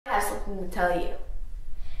going to tell you.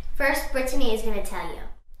 First, Brittany is going to tell you.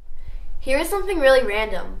 Here is something really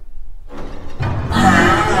random.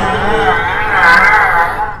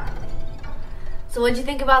 So what'd you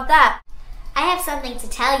think about that? I have something to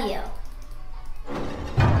tell you.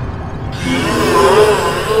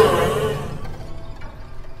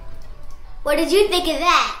 What did you think of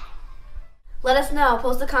that? Let us know.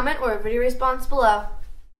 Post a comment or a video response below.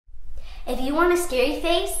 If you want a scary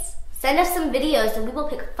face, send us some videos and we will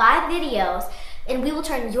pick 5 videos and we will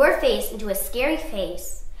turn your face into a scary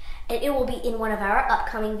face and it will be in one of our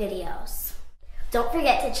upcoming videos. Don't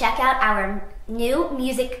forget to check out our new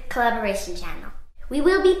music collaboration channel. We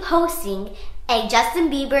will be posting a Justin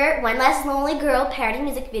Bieber One Less Lonely Girl parody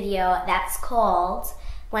music video that's called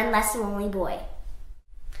One Less Lonely Boy.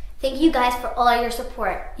 Thank you guys for all your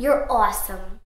support. You're awesome.